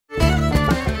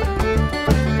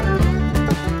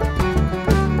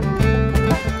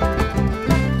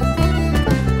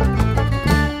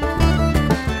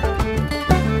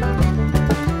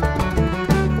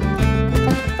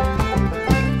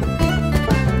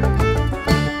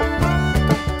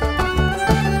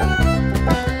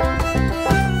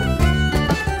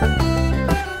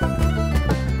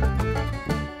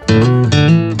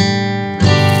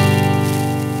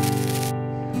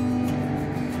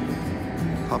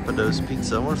Papado's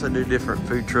Pizza. I wonder if they do different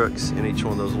food trucks in each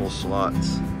one of those little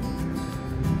slots.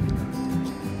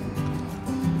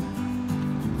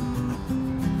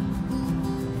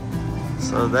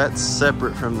 So that's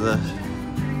separate from the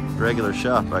regular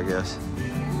shop, I guess.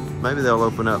 Maybe they'll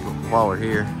open up while we're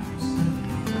here.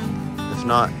 If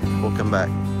not, we'll come back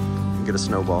and get a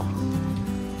snowball.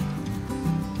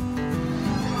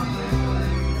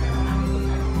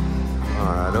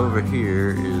 Alright, over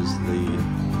here is the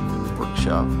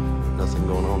workshop. Nothing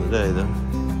going on today though.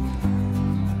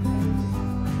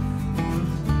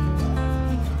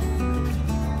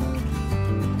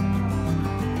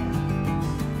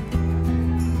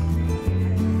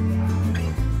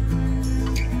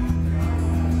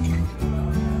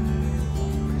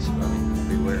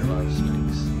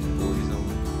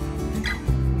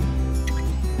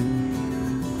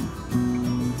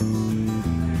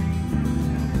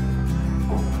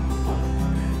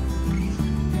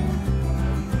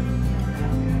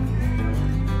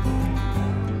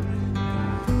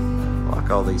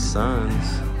 All these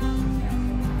signs.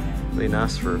 Be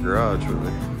nice for a garage, wouldn't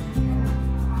it?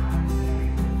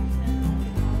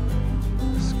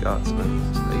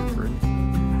 Scotsman's apron.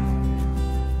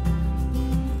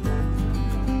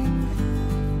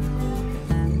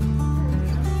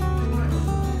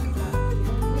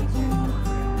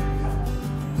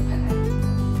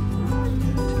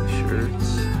 T-shirts.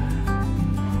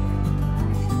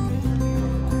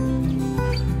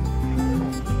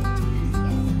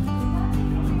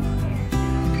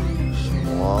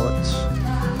 Wallets. I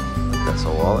think that's a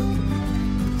wallet.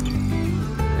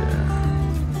 Yeah.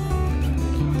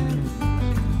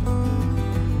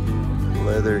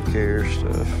 Leather care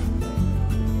stuff.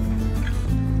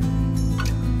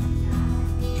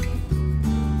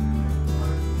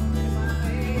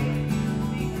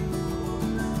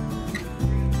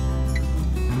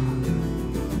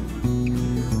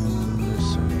 There's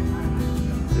some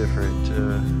different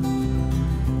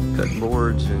cutting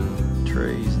boards and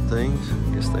trays and things. I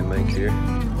guess they make here.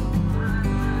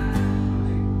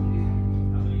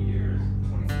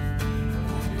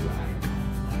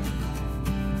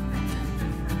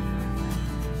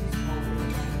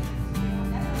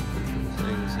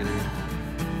 Things here.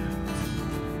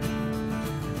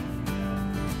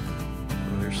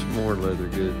 And there's some more leather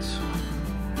goods.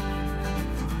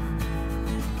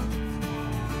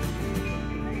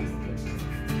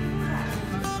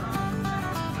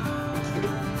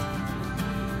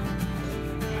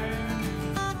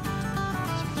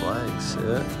 Flag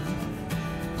set.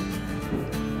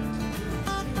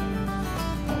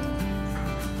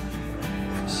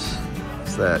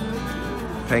 What's that?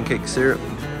 Pancake syrup,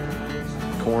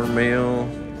 cornmeal.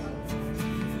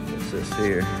 What's this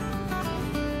here?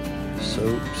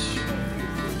 Soaps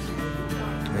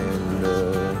and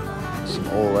some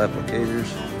oil applicators.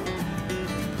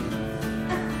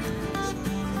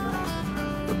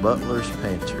 The Butler's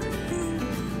Pantry.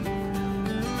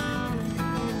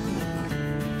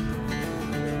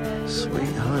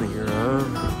 Sweet honey rub.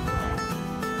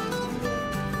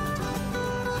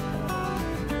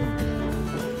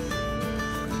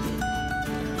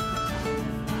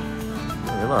 I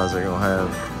realize they're gonna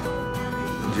have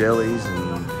jellies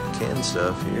and canned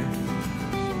stuff here.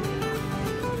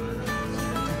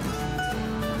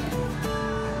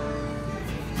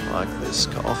 I like this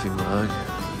coffee mug.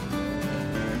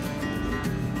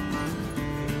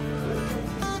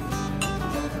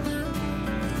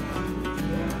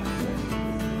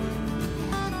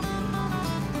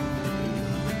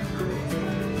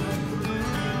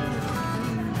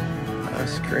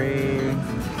 Ice cream.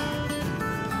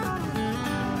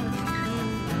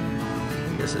 I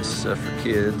guess it's stuff for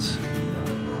kids.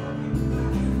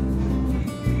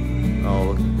 Oh,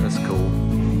 look, that's cool.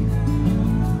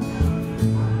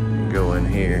 Go in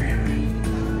here.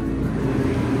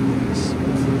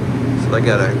 So they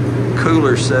got a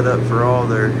cooler set up for all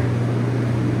their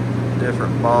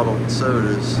different bottled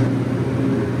sodas.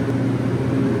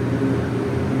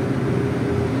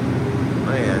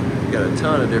 Man, you got a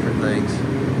ton of different things.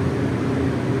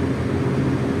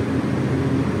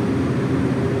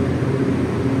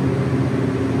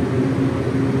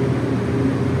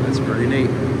 That's pretty neat.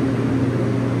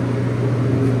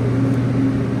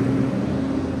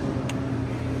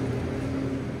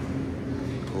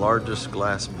 Largest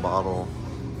glass bottle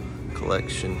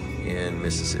collection in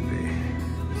Mississippi.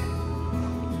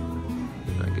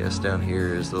 I guess down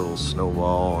here is the little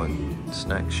snowball and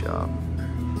snack shop.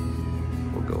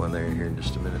 We'll go in there here in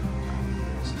just a minute.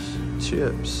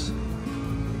 Chips.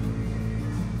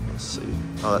 Let's see.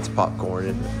 Oh, that's popcorn,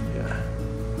 isn't it? Yeah.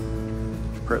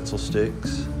 Pretzel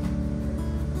sticks.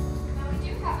 We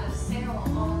do have a sale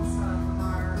on some of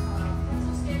our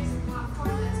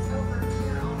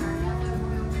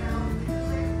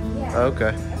Okay.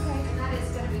 And that is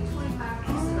going to be 25%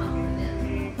 off for them.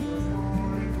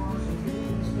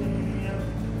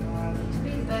 To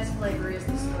me, the best flavor is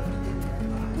the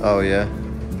smoked. Oh yeah.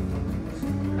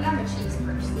 But I'm a cheese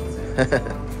person,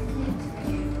 so.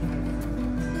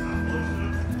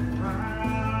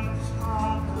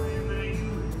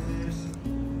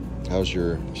 How's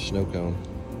your snow cone?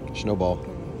 Snowball?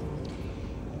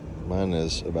 Mine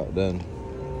is about done.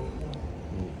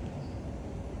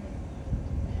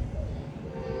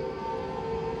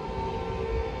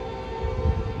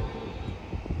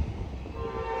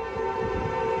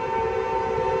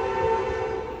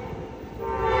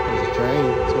 There's a train.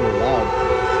 It's gonna be loud.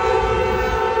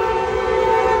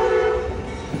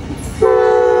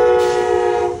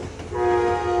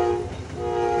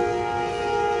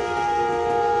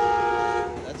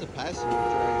 That's a passenger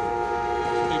train.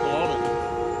 There's people on it.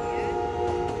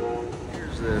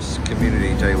 Here's this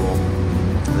community table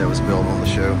that was built on the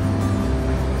show.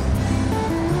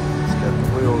 It's got the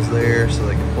wheels there so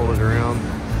they can pull it around.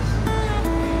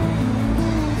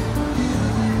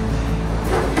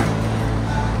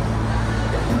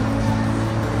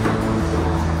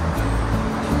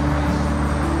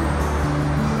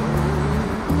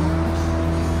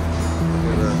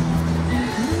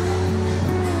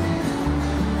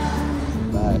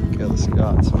 Back of the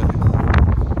Scotsman.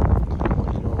 Kind of what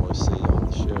you normally see on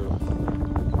the show.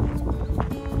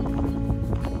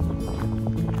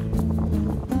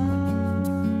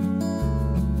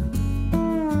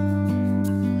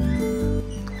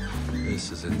 This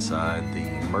is inside the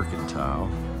Mercantile.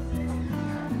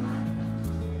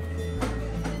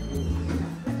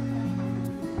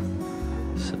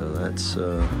 So that's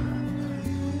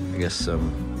I guess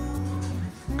some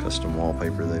custom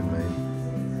wallpaper they've made.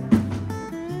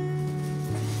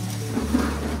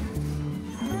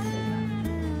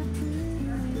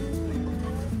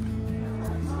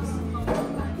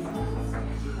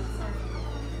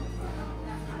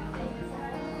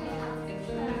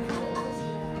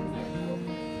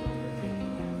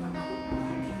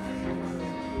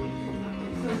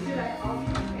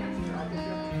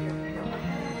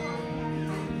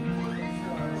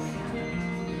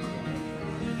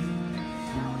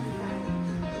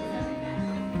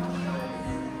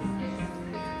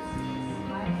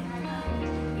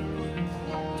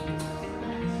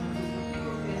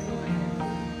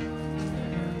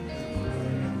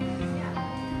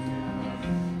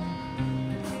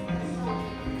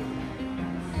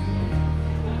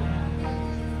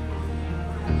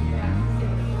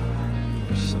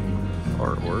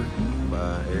 Artwork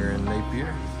by Aaron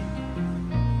Napier.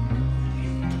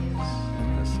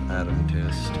 This atom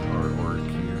test artwork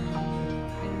here.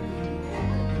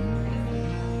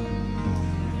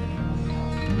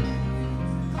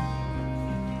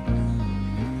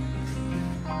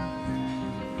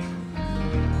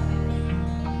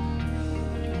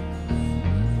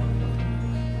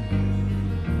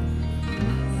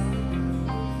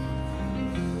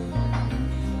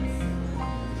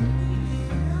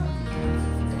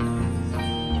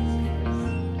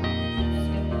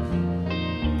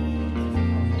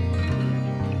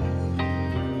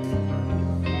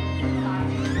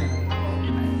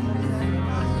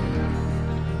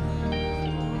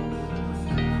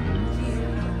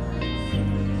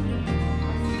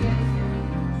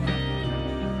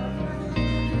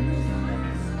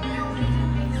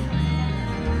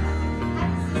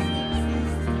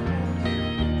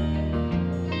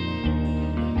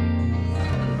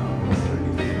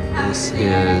 This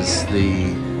is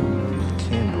the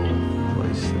candle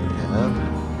place that they have.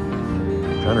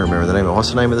 I'm trying to remember the name of it. What's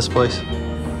the name of this place?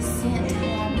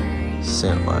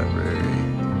 Scent Library.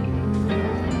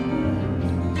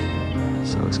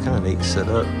 So it's kind of neat set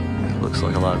up. It looks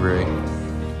like a library.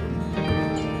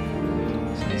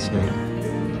 So it's neat.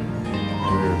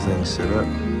 Everything's set up.